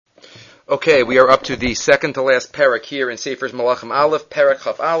Okay, we are up to the second to last parak here in Sefer's Malachim Aleph, parak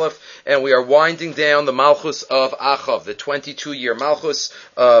Chaf Aleph, and we are winding down the Malchus of Achav, the 22-year Malchus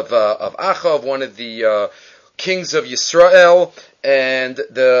of Achav, one of the kings of Yisrael. And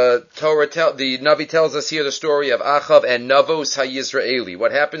the Navi tells us here the story of Achav and Navos HaYisraeli.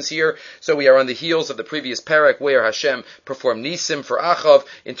 What happens here? So we are on the heels of the previous parak where Hashem performed Nisim for Achav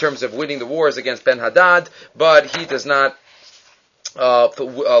in terms of winning the wars against Ben Hadad, but he does not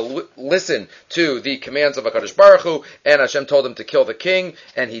listen to the commands of HaKadosh Baruch Hu, and Hashem told him to kill the king,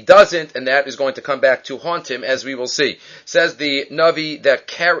 and he doesn't, and that is going to come back to haunt him, as we will see. Says the Navi that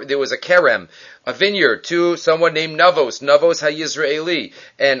there was a kerem, a vineyard, to someone named Navos HaYisraeli,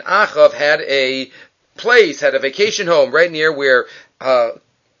 and Achav had a vacation home right near where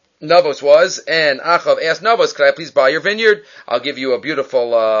Navos was, and Achav asked Navos, could I please buy your vineyard? I'll give you a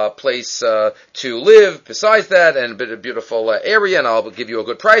beautiful place to live besides that, and a beautiful area, and I'll give you a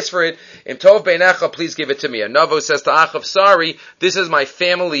good price for it. Im Tov Bein Achav, please give it to me. And Navos says to Achav, sorry, this is my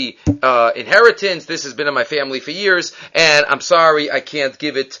family inheritance, this has been in my family for years, and I'm sorry, I can't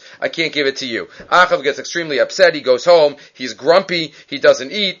give it to you. Achav gets extremely upset, he goes home, he's grumpy, he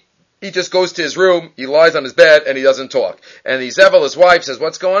doesn't eat. He just goes to his room, he lies on his bed, and he doesn't talk. And Izevel, his wife, says,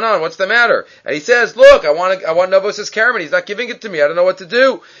 what's going on? What's the matter? And he says, look, I want Navos' kerem, he's not giving it to me, I don't know what to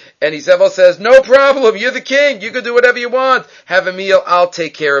do. And Izevel says, no problem, you're the king, you can do whatever you want. Have a meal, I'll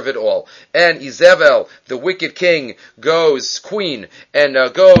take care of it all. And Izevel, the wicked king, goes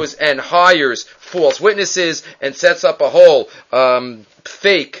and hires false witnesses, and sets up a whole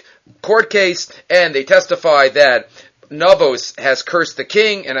fake court case, and they testify that Navos has cursed the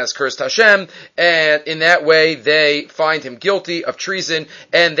king and has cursed Hashem, and in that way they find him guilty of treason,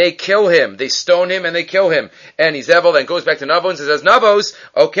 and they kill him. They stone him and they kill him. And Izevel then goes back to Navos and says, Navos,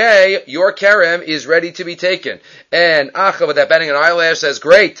 okay, your kerem is ready to be taken. And Achav, with that batting an eyelash, says,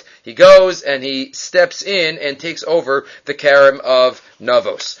 great. He goes and he steps in and takes over the kerem of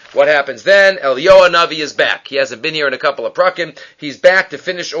Navos. What happens then? Eliyahu Navi is back. He hasn't been here in a couple of prakim. He's back to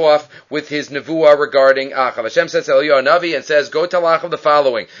finish off with his nevuah regarding Achav. Hashem says to Eliyahu Navi and says, go tell Achav the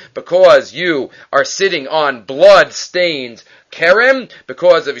following, because you are sitting on blood-stained kerem,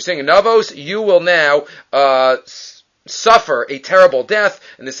 because if you're sitting in Navos, you will now suffer a terrible death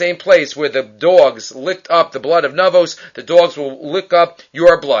in the same place where the dogs licked up the blood of Navos. The dogs will lick up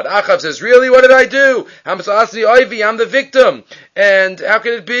your blood. Achav says, really? What did I do? I'm the victim. And how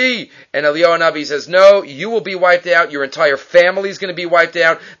can it be? And Eliyahu Navi says, no, you will be wiped out. Your entire family is going to be wiped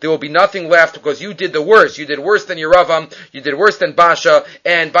out. There will be nothing left because you did the worst. You did worse than Yeravam. You did worse than Basha.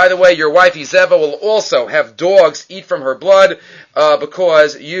 And by the way, your wife Izeva will also have dogs eat from her blood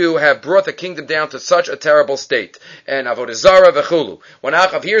because you have brought the kingdom down to such a terrible state. And Avodah Zarah v'chulu. When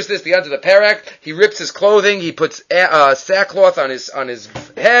Achav hears this, the end of the parak, he rips his clothing, he puts sackcloth on his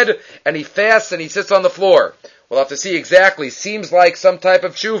head, and he fasts and he sits on the floor. We'll have to see exactly. Seems like some type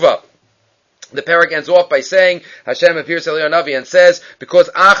of tshuva. The parak ends off by saying, Hashem appears to Eliyahu Navi and says, because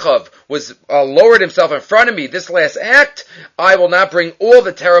Achav was lowered himself in front of me this last act, I will not bring all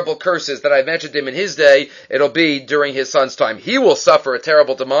the terrible curses that I mentioned him in his day. It'll be during his son's time. He will suffer a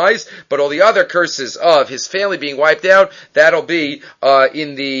terrible demise, but all the other curses of his family being wiped out, that'll be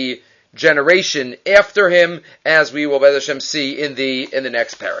in the generation after him, as we will B'ez Hashem see in the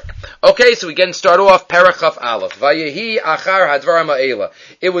next parak. Okay, so we can start off parak Chaf Aleph. Vayehi achar hadvarim ha'ela.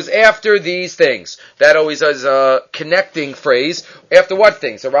 It was after these things. That always is a connecting phrase. After what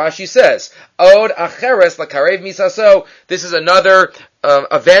things? So Rashi says, Od acheres lakarev misaso. This is another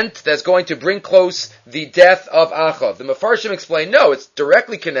event that's going to bring close the death of Achav. The Mefarshim explain, no, it's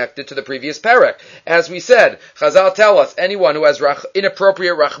directly connected to the previous parak. As we said, Chazal tell us, anyone who has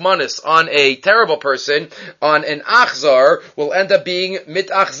inappropriate rachmanis on a terrible person, on an achzar, will end up being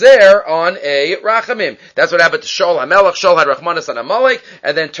mitachzer on a rachamim. That's what happened to Shaul HaMelech. Shaul had rachmanis on Amalek,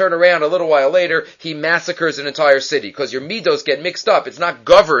 and then turn around a little while later, he massacres an entire city, because your midos get mixed up. It's not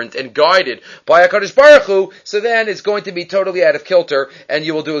governed and guided by HaKadosh Baruch Hu, so then it's going to be totally out of kilter, and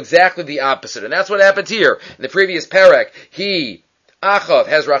you will do exactly the opposite. And that's what happened here. In the previous parak, Achav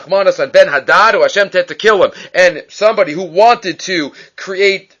has Rachmanas on Ben Hadad, who Hashem had to kill him. And somebody who wanted to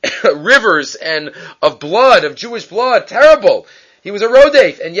create rivers of blood, of Jewish blood, terrible. He was a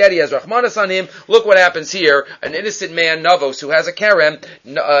rodef, and yet he has Rachmanas on him. Look what happens here. An innocent man, Navos, who has a kerem,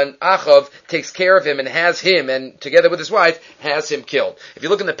 Achav takes care of him and has him, and together with his wife, has him killed. If you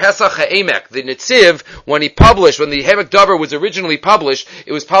look in the Pesach HaEmek, the Netziv, when the Hemek Dover was originally published,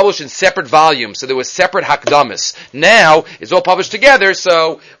 it was published in separate volumes, so there was separate Hakdamas. Now, it's all published together,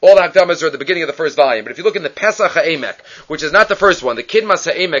 so all the Hakdamas are at the beginning of the first volume. But if you look in the Pesach HaEmek, which is not the first one, the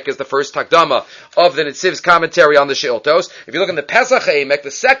Kidmas HaEmek is the first Hakdama of the Netziv's commentary on the She'iltos. If you look in the Pesach Emek,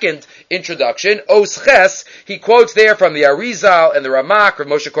 the second introduction, Os Ches, he quotes there from the Arizal and the Ramak, from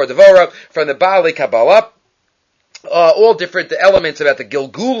Moshe Cordovora, from the Baalei Kabbalah, all different elements about the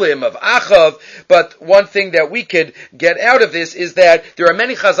Gilgulim of Achav, but one thing that we could get out of this is that there are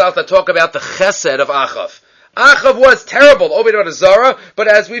many Chazal that talk about the Chesed of Achav. Achav was terrible, Obed Zara, but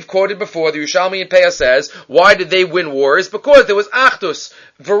as we've quoted before, the Yerushalmi in Peah says, why did they win wars? Because there was Achdus,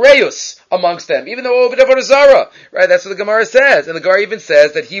 Vareus amongst them, even though Obed Zara, right? That's what the Gemara says. And the Gemara even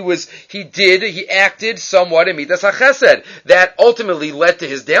says that he acted somewhat in Midas HaChesed. That ultimately led to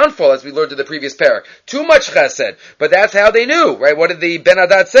his downfall, as we learned in the previous parak. Too much Chesed. But that's how they knew, right? What did the Ben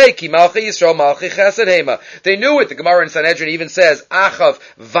Hadad say? Ki Malchi Yisrael Malchi Chesed Hema. They knew it. The Gemara in Sanhedrin even says, Achav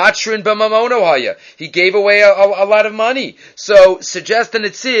Vatrin B'mamono Haya. He gave away a lot of money. So, suggest the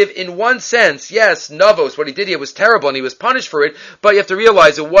Netziv, in one sense, yes, Navos, what he did here was terrible and he was punished for it, but you have to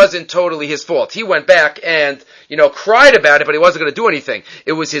realize it wasn't totally his fault. He went back and, cried about it, but he wasn't going to do anything.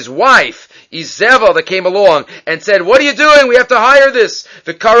 It was his wife, Izevel, that came along and said, what are you doing? We have to hire this.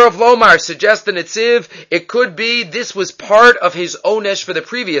 The Karav Lomar suggests the Netziv, it could be this was part of his onesh for the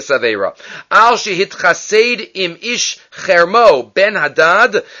previous Aveira. Al shehit chased im ish chermo ben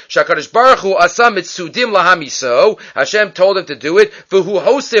Hadad, shakadosh baruch hu asa mitzudim lahamiso, Hashem told him to do it, v'hu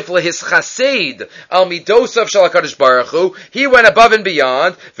hosif lehis chased al midosav shal HaKadosh baruch hu, he went above and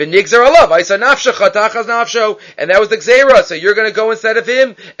beyond, v'nigzer alav, isa nafshecha tachaz nafsho, and that was the Gzeira, so you're going to go instead of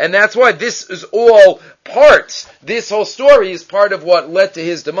him, and that's why this is all this whole story is part of what led to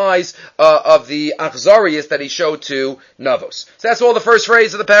his demise of the Achzarius that he showed to Navos. So that's all the first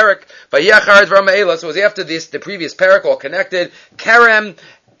phrase of the parak. So it was after this, the previous parak, all connected. Karem,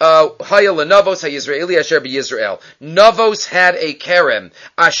 Hayel Navos HaYisraeli Asher BeYisrael. Navos had a Karem,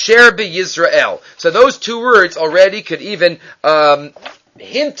 Asher BeYisrael. So those two words already could even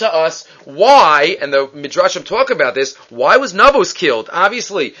hint to us why, and the Midrashim talk about this, why was Navos killed?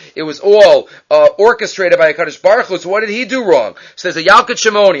 Obviously, it was all orchestrated by HaKadosh Baruch Hu, so what did he do wrong? So there's a Yalkut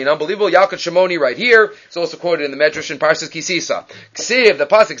Shimoni, an unbelievable Yalkut Shimoni right here. It's also quoted in the Medrash in Parshas Kisisa. Ksiv, the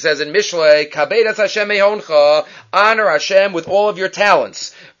Pasuk says in Mishlei, Kabedas Hashem Mehoncha, honor Hashem with all of your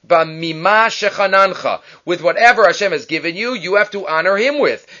talents. B'mima shechanancha, with whatever Hashem has given you, you have to honor Him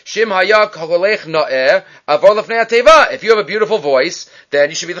with. Shim haya kolech no'eh avor lefnei ateva. If you have a beautiful voice, then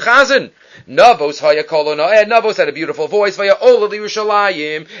you should be the chazan. Navos haya kolo no'eh. Navos had a beautiful voice. Vaya ola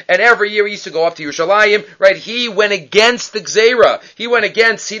Yerushalayim, and every year he used to go up to Yerushalayim. Right? He went against the Gzeira. He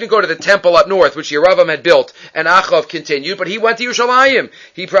didn't go to the temple up north, which Yeravam had built, and Achav continued, but he went to Yerushalayim.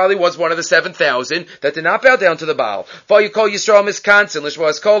 He probably was one of the 7,000 that did not bow down to the Baal. Vaya kol Yisrael miskansin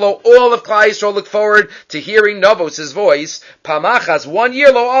lishvas kolo. All of Klal Yisrael look forward to hearing Navos' voice. Pamachas, 1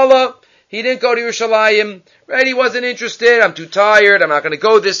 year lo Allah. He didn't go to Yerushalayim. Right? He wasn't interested. I'm too tired. I'm not going to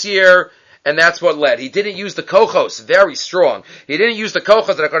go this year. And that's what led. He didn't use the kochos. Very strong. He didn't use the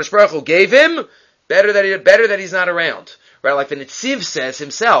kochos that HaKadosh Baruch Hu gave him. Better that he's not around. Right, like the Netziv says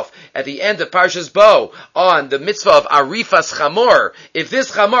himself at the end of Parshas Bo on the mitzvah of Arifas Chamor. If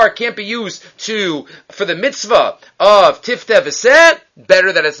this Chamor can't be used for the mitzvah of Tifteh V'Seh,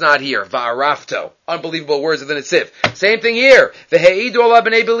 better that it's not here. Va'arafto. Unbelievable words of the Netziv. Same thing here. V'he'idu ala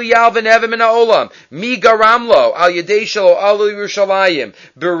b'nei B'liyal v'nevim min ha'olam. Mi garamlo al yedei shelo alu Yerushalayim.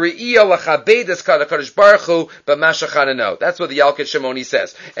 B're'iyah l'chabed es HaKadosh Baruch Hu b'mashachanano. That's what the Yalkut Shimoni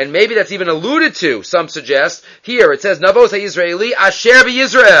says. And maybe that's even alluded to, some suggest. Here it says, Navos HaYisraeli Asher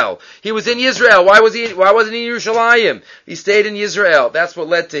BeYisrael. He was in Yisrael. Why wasn't he in Yerushalayim? He stayed in Yisrael. That's what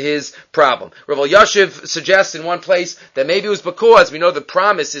led to his problem. Rav Yashiv suggests in one place that maybe it was because we know the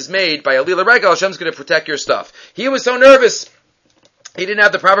promise is made by Alila Regal, Hashem's going to protect your stuff. He was so nervous. He didn't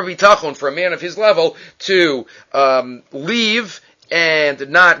have the proper bitachon for a man of his level to leave and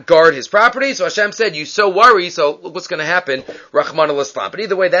not guard his property. So Hashem said, you so worry, so look what's going to happen, Rahman al-Islam. But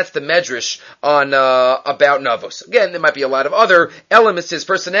either way, that's the medrash on about Navos. Again, there might be a lot of other elements to his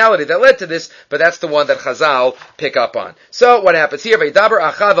personality that led to this, but that's the one that Chazal pick up on. So what happens here? Veidaber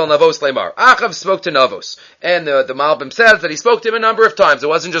Achav el Navos lemar. Achav spoke to Navos. And the Malbim says that he spoke to him a number of times. It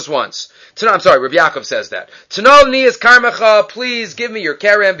wasn't just once. I'm sorry, Rabbi Yaakov says that. Tanol niyas karmecha, please give me your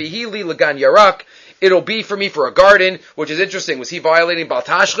karem, bihili lagan yarak. It'll be for me for a garden, which is interesting. Was he violating Baal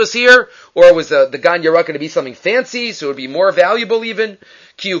Tashchis here? Or was the Gan Yarak going to be something fancy, so it would be more valuable even?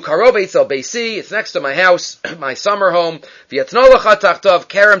 Kiyu Karov Eitzel Beisi, it's next to my house, my summer home. V'yatnolacha tachtov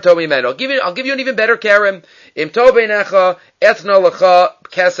karem tomi men. I'll give you an even better karem. Im tov beinecha, etnolacha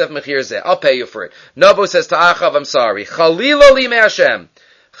kesef mechir zeh. I'll pay you for it. Novo says to Achav, I'm sorry. Chalila li me Hashem.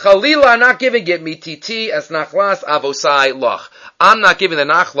 Chalila, I'm not giving it mititi as nachlas avosai loch. I'm not giving the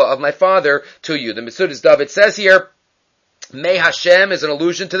nachla of my father to you. The Metzudas David says here May Hashem is an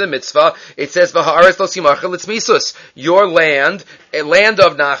allusion to the mitzvah. It says, "V'ha'aretz lo simacha litzmisus." Your land, a land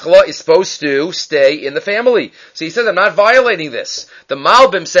of Nachla, is supposed to stay in the family. So he says, I'm not violating this. The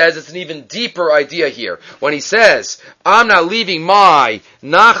Malbim says it's an even deeper idea here. When he says, I'm not leaving my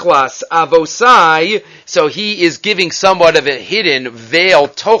Nachlas avosai, so he is giving somewhat of a hidden veil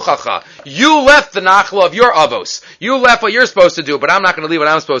tochacha. You left the Nachla of your avos. You left what you're supposed to do, but I'm not going to leave what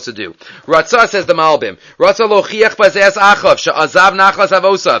I'm supposed to do. Ratzah, says the Malbim. Ratzah lochiach bazeh achav, she'azav nachlas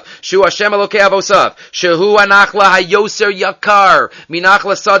avosav, shehu Hashem Elokei avosav, shehu anachla hayoser yakar,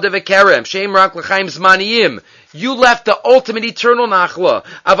 minachla sada v'kerem, she'im rak l'chaim zmaniyim. You left the ultimate eternal nachla.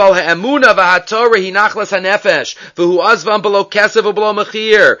 Aval ha'emuna v'hatorah hi nachlas hanefesh, v'hu azvam below kesev v'below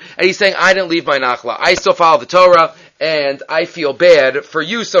mechir. And he's saying, I didn't leave my nachla. I still follow the Torah, and I feel bad for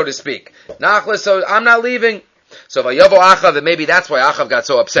you, so to speak. Nachla, so I'm not leaving. So Vayavo Achav, and maybe that's why Achav got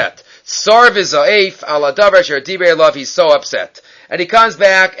so upset. Sarv is Za'ef, ala davar sher divrei love, he's so upset. And he comes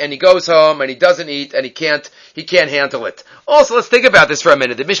back, and he goes home, and he doesn't eat, and he can't handle it. Also, let's think about this for a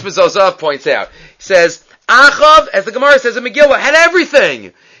minute. The Mishmah Zozav points out, he says, Achav, as the Gemara says in Megillah, had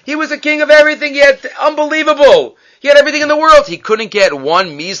everything. He was a king of everything. He had unbelievable. He had everything in the world. He couldn't get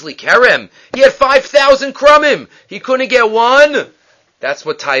one measly kerem. He had 5,000 krumim. He couldn't get one. That's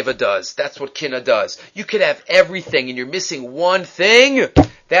what taiva does. That's what kina does. You could have everything and you're missing one thing.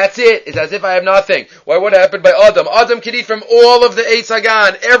 That's it. It's as if I have nothing. Why, what happened by Adam? Adam can eat from all of the Eitz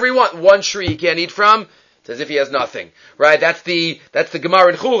Hagan. Everyone. One tree he can't eat from. It's as if he has nothing. Right? That's the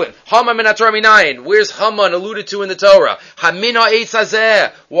Gemara in Chulin. Haman min haTorah minayin. Where's Haman alluded to in the Torah? Hamina Eitz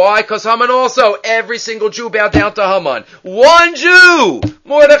Hazeh. Why? Because Haman also, every single Jew bowed down to Haman. One Jew!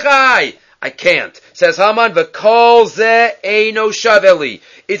 Mordechai! I can't. Says Haman, v'kol zeh eino shaveli.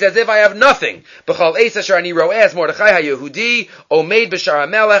 It's as if I have nothing. B'chol eis asher ani ro'ez Mordechai ha-Yehudi omeid b'shar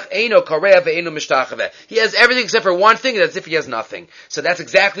ha-melech eino korea ve'eino mishtachaveh. He has everything except for one thing, and as if he has nothing. So that's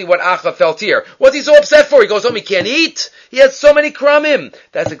exactly what Achav felt here. What's he so upset for? He goes home, he can't eat. He has so many krumim.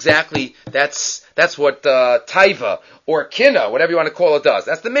 That's what taiva or kina, whatever you want to call it, does.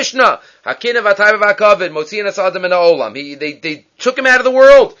 That's the Mishnah. Hakina v'taiva v'akavod motziin es adam min ha'olam. They took him out of the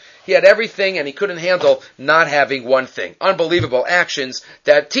world. He had everything and he couldn't handle not having one thing. Unbelievable actions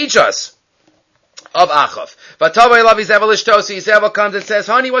that teach us of Achav. Vatavai love Izevel ishtosi. Izevel comes and says,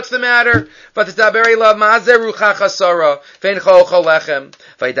 honey, what's the matter? Vatadaberi love ma'azer rucha chasara. Fein chol lechem.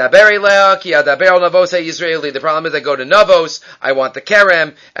 Vaidaberi lea ki adaber al navos Israeli. The problem is I go to Navos, I want the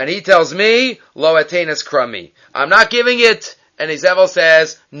kerem, and he tells me, lo atenas krami. I'm not giving it. And Izevel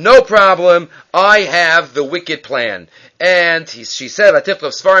says, no problem, I have the wicked plan. And she said,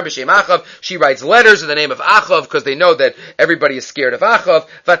 she writes letters in the name of Achav because they know that everybody is scared of Achav.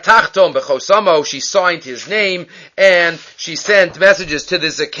 Vatachtom b'chosamo, she signed his name and she sent messages to the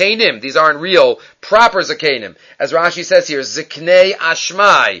Zekanim. These aren't real, proper Zekanim. As Rashi says here, Ziknei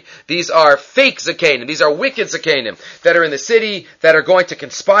Ashmai. These are fake Zekanim. These are wicked Zekanim that are in the city that are going to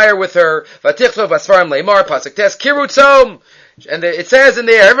conspire with her. Vatichto v'asfarim leimar pasuk tes kirutzom. And it says in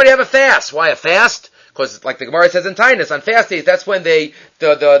there, everybody have a fast. Why a fast? Because, like the Gemara says in Tainus, on fast days, that's when the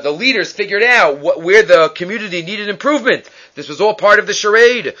leaders figured out where the community needed improvement. This was all part of the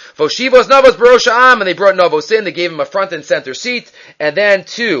charade. Voshivos Novos Barosh Am, and they brought Novos in, they gave him a front and center seat, and then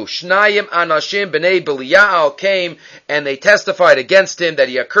two, Shnayim Anashim B'nei Belial came, and they testified against him that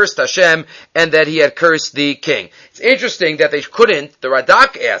he had cursed Hashem, and that he had cursed the king. It's interesting that they couldn't, the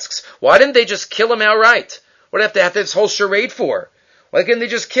Radak asks, why didn't they just kill him outright? What do they have to have this whole charade for? Why couldn't they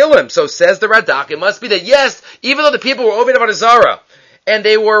just kill him? So says the Radak, it must be that yes, even though the people were over Avodah Zarah, and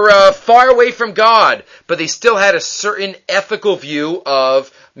they were far away from God, but they still had a certain ethical view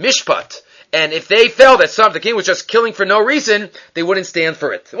of mishpat. And if they felt that the king was just killing for no reason, they wouldn't stand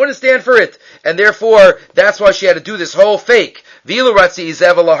for it. They wouldn't stand for it. And therefore, that's why she had to do this whole fake. She couldn't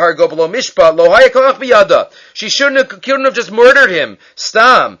have just murdered him.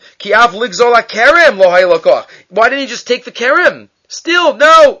 Stam. Why didn't he just take the kerem? Still,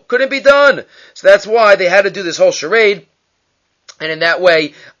 no, couldn't be done. So that's why they had to do this whole charade. And in that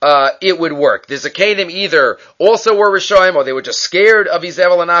way, it would work. The Zekanim either also were Rishoim, or they were just scared of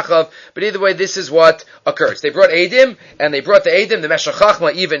Izevel and Achav. But either way, this is what occurs. They brought Eidim, and they brought the Eidim. The Meshech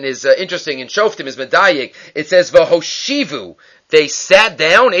Chachma even is interesting. In Shoftim is Medayik. It says, V'hoshivu. They sat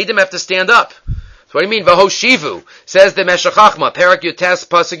down. Eidim have to stand up. So what do you mean, V'hoshivu? Says the Meshech Chachma, Perak Yutes,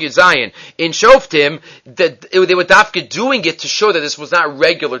 Pasuk Yud Zayin. In Shoftim, they were dafka doing it to show that this was not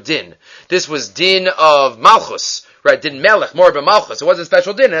regular din. This was din of Malchus. Right, din melech, more of a malchus. It wasn't a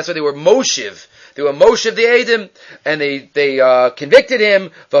special din, and that's why they were moshiv. They were moshiv the Eidim, and they convicted him,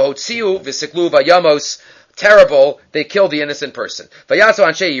 v'hotziu, v'siklu, v'yamos, terrible, they killed the innocent person. Vayatzu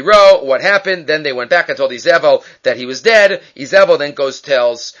Anshe Yiro, what happened? Then they went back and told Izebel that he was dead. Izebel then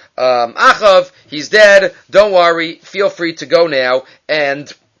tells Achav, he's dead, don't worry, feel free to go now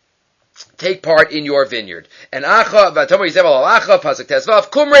and take part in your vineyard. And Achav, Vatomer Izebel al Achav, Pasuk Tezvav,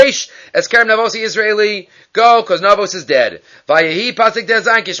 Kumreish, as Kerem Navosi Israeli, go, because Navos is dead. Vayehi Pasuk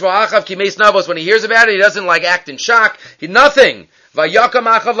Tezayin, Kishma Achav, Kimes Navos, when he hears about it, he doesn't act in shock, nothing. Vayakam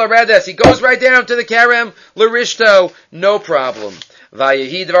Achav Laredes, he goes right down to the Kerem, Larishto, no problem.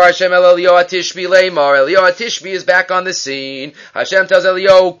 Vayehi Dvar Hashem El Eliyahu Tishbi Leimar. Eliyahu Tishbi is back on the scene. Hashem tells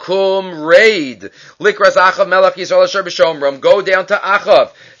Eliyahu, Kum raid. Likras Achav Melech Yisrael Asher B'Shomrom. Go down to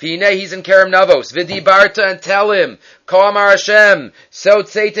Achav. V'hinei, he's in Kerem Navos. V'di Barta, and tell him, Ko Amar Hashem. So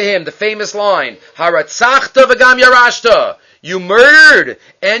say to him, the famous line, Haratzachta v'gam yarashta. You murdered,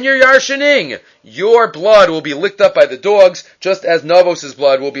 and you're yarshaning. Your blood will be licked up by the dogs, just as Navos'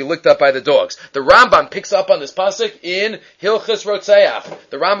 blood will be licked up by the dogs. The Rambam picks up on this pasuk in Hilchos Rotzeach.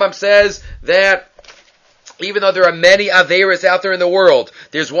 The Rambam says that even though there are many Averas out there in the world,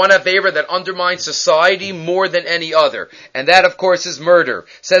 there's one Avera that undermines society more than any other. And that, of course, is murder.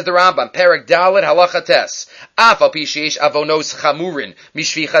 Says the Rambam, Perek Dalet Halacha Tes. Af al pi sheish avonos chamurin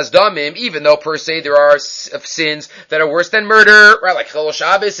mishvichas damim, even though per se there are sins that are worse than murder, right? Like Chilul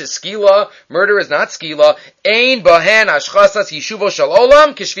Shabbos is skila, murder is not skila. Ein bahen ashchasas yishuvo shel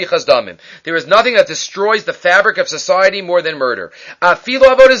olam kishvichas damim. There is nothing that destroys the fabric of society more than murder. Afilu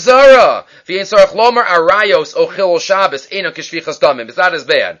avodah zara v'ein sarach lomar arayos o Chilul Shabbos eino kishvichas damim. It's not as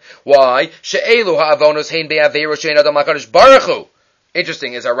bad. Why? She'elu ha'avonos hein be'aveiro she'ein adam lakadosh baruch hu.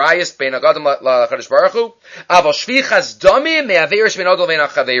 Interesting. Is Arayas bein Agadim LaKadosh Baruch Hu? Aval shvichas damim me'averish bein Adol vein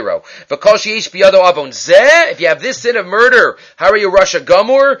Achavero. V'kol she'ish biyado avon zeh. If you have this sin of murder, how are you Rasha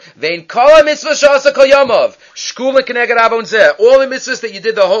Gamur? Vein kol mitzvah shasa kol yamav. Shkulin keneged avon zeh. All the mitzvahs that you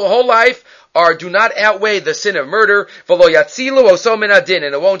did the whole life do not outweigh the sin of murder. V'lo yatzilu oso min adin,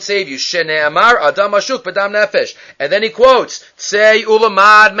 and it won't save you. Shene'amar adam ashuk b'dam nefesh. And then he quotes, Tzei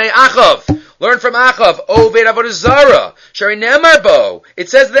ulamad me'achav. Learn from Achav, Oved Avodah Zara, Shari Nemar Bo. It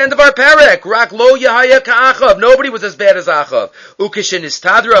says at the end of our perek, Rak Lo Yahaya Ka'achav. Nobody was as bad as Achav. Ukishin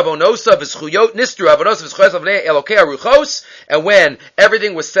Istadra Avonosa V'schuyot Nistru Avonosa V'schuyot Avnei Elokei Aruchos. And when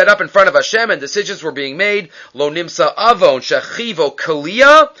everything was set up in front of Hashem and decisions were being made, Lo Nimsa Avon Shachivo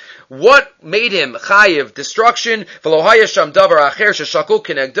Kaliyah. What made him chayiv destruction? V'lohaya sham davar acher sheshakul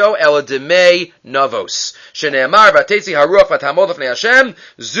kenegdo el demei navos. Shene'amar v'atezi haruach v'tamod l'fnei Hashem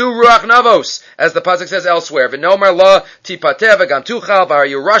zu ruach navos, as the pasuk says elsewhere. V'nomar la tipateh v'gam tuchal v'har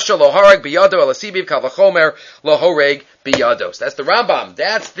Rasha lo harag biyado el asibiv kal v'chomer lo horeg biyados. That's the Rambam.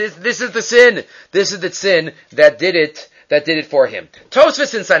 This is the sin. This is the sin that did it for him.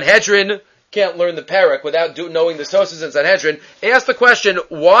 Tosfos in Sanhedrin can't learn the parak without knowing the Tosfos in Sanhedrin. Ask the question,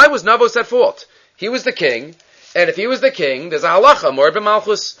 why was Navos at fault? He was the king, and if he was the king, there's a halacha, Mord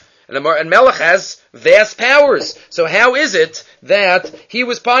b'malchus, and Melech has vast powers. So how is it that he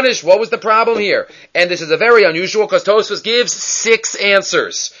was punished? What was the problem here? And this is a very unusual, because Tosfos gives 6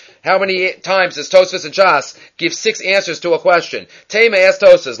 answers. How many times does Tosfos and Shas give 6 answers to a question? Tema asked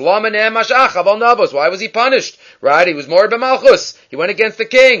Tosfos, why was he punished? Right? He was Mord b'malchus. He went against the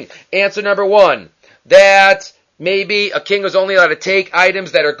king. Answer number 1, that maybe a king was only allowed to take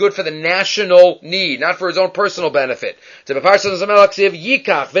items that are good for the national need, not for his own personal benefit.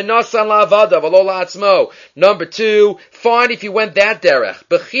 Number 2, fine if he went that derech.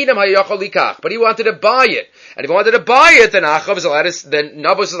 But he wanted to buy it. And if he wanted to buy it, then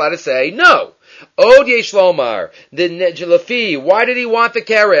Navos is allowed to say no. Od yesh lomar, the Nejelafi, why did he want the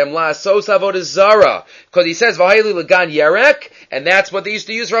kerem? La sos avodah zara. Because he says, Vaheli legan yerek, and that's what they used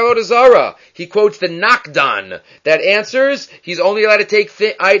to use for avodah zara. He quotes the Nakdan. That answers, he's only allowed to take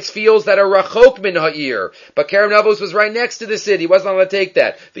fields that are rachok min ha'ir. But Kerem Navos was right next to the city. He wasn't allowed to take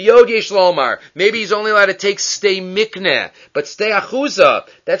that. V'yod yesh lomar, maybe he's only allowed to take stay mikneh, but stay achuza,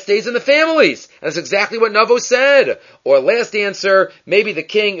 that stays in the families. And that's exactly what Navos said. Or last answer, maybe the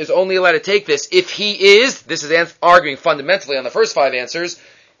king is only allowed to take this if he is, this is arguing fundamentally on the first 5 answers,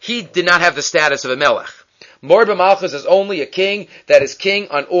 he did not have the status of a melech. Mord b'malchus is only a king that is king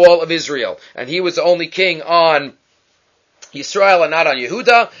on all of Israel. And he was only king on Yisrael and not on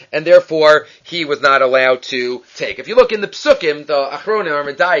Yehuda, and therefore he was not allowed to take. If you look in the Psukim, the Achronim are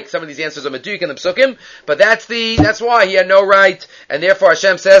Medaik, some of these answers are Meduik in the Psukim, but that's why he had no right, and therefore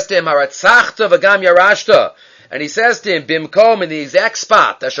Hashem says to him, Haratzachta v'gam yarashta. And he says to him, Bimkom, in the exact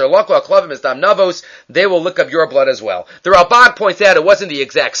spot, Asher Loko Aklavim is Dam Navos, they will lick up your blood as well. The Ralbag points out it wasn't the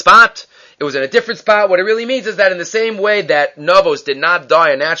exact spot, it was in a different spot. What it really means is that in the same way that Navos did not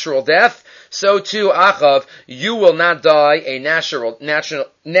die a natural death, so too Achav, you will not die a natural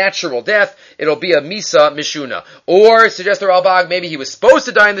death. It'll be a Misa Mishuna. Or, suggest the Ralbag, maybe he was supposed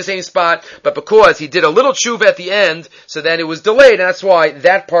to die in the same spot, but because he did a little tshuva at the end, so then it was delayed, and that's why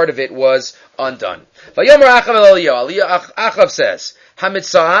that part of it was undone. Vayomer Achav says,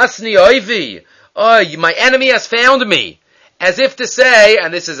 Hamitzahasni oivi, my enemy has found me. As if to say,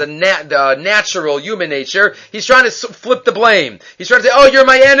 and this is a natural human nature, he's trying to flip the blame. He's trying to say, oh, you're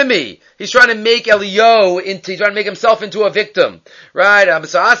my enemy. He's trying to make he's trying to make himself into a victim. Right? Some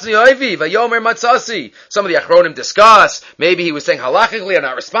of the Achronim discuss, maybe he was saying halachically, I'm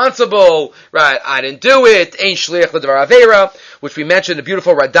not responsible. Right? I didn't do it. Ein shliach l'dvar avera, which we mentioned, the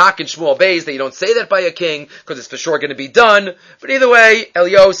beautiful Radak in Shmuel Beis, that you don't say that by a king, because it's for sure going to be done. But either way,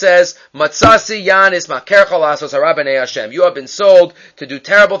 Eliyahu says, Matzasi yanis makercha lasos harabanei Hashem. You have been sold to do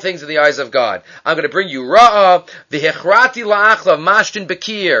terrible things in the eyes of God. I'm going to bring you ra'ah, v'hechrati la'achlav mashtin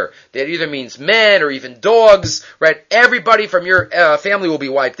bekir. That either means men or even dogs, right? Everybody from your family will be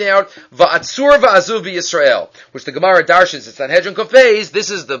wiped out. Va'atzur va'azuv b'Yisrael, which the Gemara darshans in Sanhedrin Kofez. This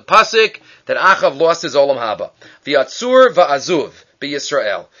is the pasuk that Achav lost his olam haba. V'atzur va'azuv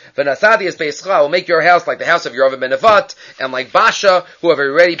b'Yisrael. V'nasadi es beischa will make your house like the house of Yerovam ben Nevat, and like Basha, who have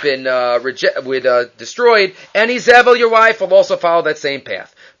already been destroyed, and Izevel, your wife, will also follow that same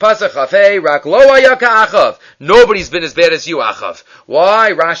path. Pasach Chafei, Rak lo ayaka Achav. Nobody's been as bad as you, Achav.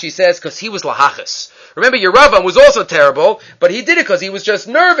 Why? Rashi says, because he was lahachas. Remember, Yerovam was also terrible, but he did it because he was just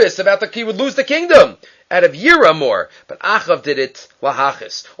nervous about he would lose the kingdom. Out of Yira more. But Achav did it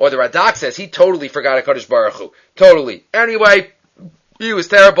lahachas. Or the Radak says he totally forgot HaKadosh Baruch Hu. Totally. Anyway, he was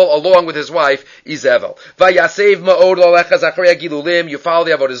terrible, along with his wife, Izevel. Vayasev ma'od l'alecha zacharei gilulim. You follow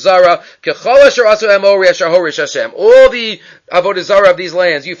the Avodah Zarah. Kechol asher asu emori asher horish Hashem. All the Avodah Zarah of these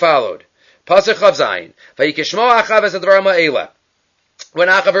lands you followed. Pasuk Chav Zayin. Vayikishmo Achav es advar ma'ela. When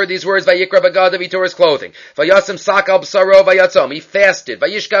Achav heard these words, Vayikra bagadav, he tore his clothing. Vayasim sak al b'saro vayatzom. He fasted.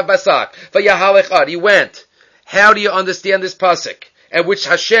 Vayishkav basak. Vayahalech ad. He went. How do you understand this pasuk? And which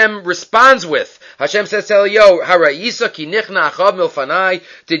Hashem responds with. Hashem says to Eliyahu, Hara'isa ki nichna Achav milfanai.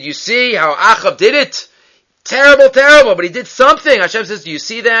 Did you see how Achav did it? Terrible, terrible, but he did something. Hashem says, do you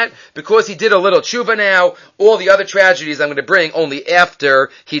see that? Because he did a little tshuva now, all the other tragedies I'm going to bring only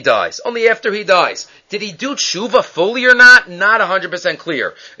after he dies. Only after he dies. Did he do tshuva fully or not? Not 100%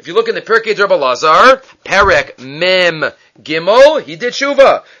 clear. If you look in the Pirkei Rabbi Lazar, Perek Mem Gimel, he did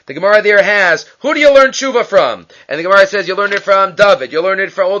tshuva. The Gemara there has, who do you learn tshuva from? And the Gemara says you learn it from David, you learn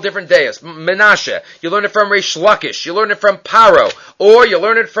it from all different days, Menashe, you learn it from Reish Lakish, you learn it from Paro, or you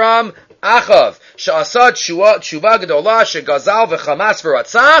learn it from Achav, Sha'asad Tshuva Gedolah Shegazal V'chamas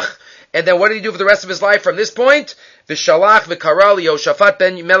V'ratzach. And then what did he do for the rest of his life from this point? V'shalach v'karal Yehoshaphat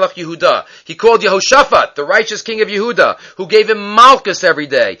ben Melech Yehuda. He called Yehoshaphat, the righteous king of Yehuda, who gave him malchus every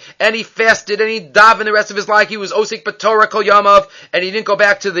day. And he fasted and he davened the rest of his life. He was osik b'torah kol yamav, and he didn't go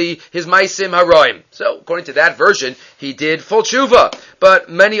back to his maisim haroim. So, according to that version, he did full tshuva. But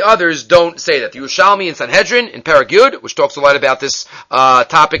many others don't say that. The Yerushalmi in Sanhedrin, in Perek Yud, which talks a lot about this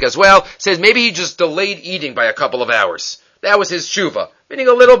topic as well, says maybe he just delayed eating by a couple of hours. That was his tshuva, meaning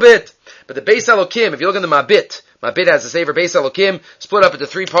a little bit. But the Beis Elokim, if you look in the Mabit has the Sefer Beis Elokim split up into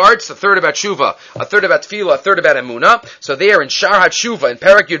three parts, a third about tshuva, a third about tefillah, a third about emunah. So there in Shar HaTshuva, in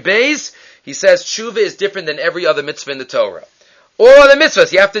Perek Yud Beis, he says tshuva is different than every other mitzvah in the Torah. All other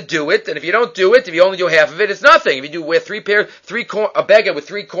mitzvahs, you have to do it, and if you don't do it, if you only do half of it, it's nothing. If you do wear a beged with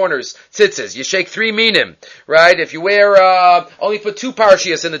three corners, tzitzis, you shake 3 minim, right? If you wear, only put 2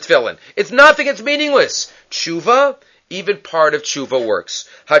 parashias in the tefillin, it's nothing, it's meaningless. Tshuva, even part of tshuva works.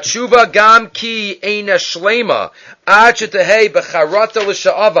 Hatshuva gam ki eina shlema ad shetehei becharata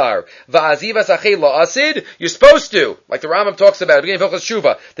l'sha'avar va'azivas achei la'asid. You're supposed to, like the Rambam talks about, beginning of Hilchos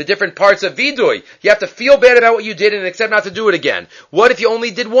Tshuva, the different parts of vidui. You have to feel bad about what you did and accept not to do it again. What if you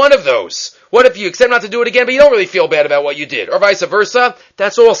only did one of those? What if you accept not to do it again, but you don't really feel bad about what you did? Or vice versa?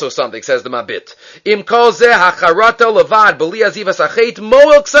 That's also something, says the Mabit. Im kol zeh hacharata levad b'li azivas achei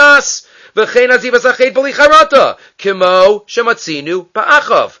moel ksas. V'chein azivas achet b'li charata, kimo shematzinu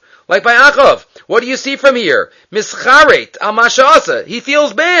ba'achav. Like by Achav. What do you see from here? Mischaret al masha'asa. He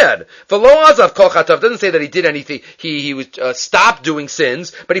feels bad. V'lo azav kol chatav. Doesn't say that he did anything. He stopped doing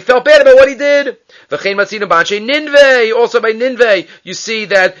sins, but he felt bad about what he did. V'chein matzinu b'anshe Ninveh. Also by Ninveh, you see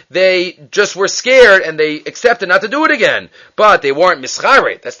that they just were scared and they accepted not to do it again. But they weren't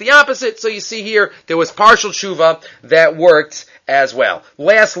mischaret. That's the opposite. So you see here, there was partial tshuva that worked as well.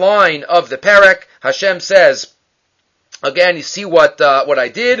 Last line of the Perek, Hashem says, again, you see what I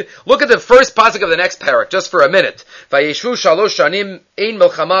did. Look at the first pasuk of the next Perek, just for a minute. Vayeshvu shalosh shanim ein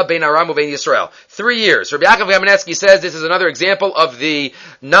milchama bein Aram uvein Yisrael. 3 years. Rabbi Yaakov Kamenetsky says this is another example of the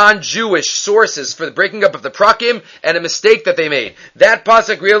non-Jewish sources for the breaking up of the prakim and a mistake that they made. That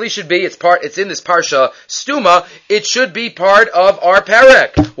pasuk really should be, it's in this parsha, Stuma, it should be part of our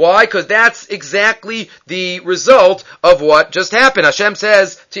perek. Why? Because that's exactly the result of what just happened. Hashem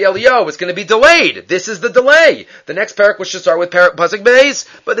says to Eliyahu, it's going to be delayed. This is the delay. The next perek we should start with pasuk beis,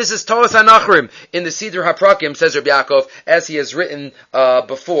 but this is Toas HaNachrim in the Siddur HaPrakim, says Rabbi Yaakov, as he has written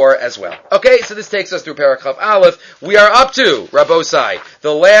before as well. Okay, so this takes us through Perek Chav Aleph. We are up to, Rabbosai,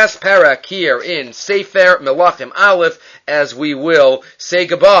 the last perek here in Sefer Malachim Aleph, as we will say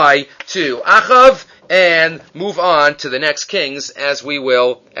goodbye to Achav and move on to the next kings, as we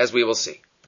will see.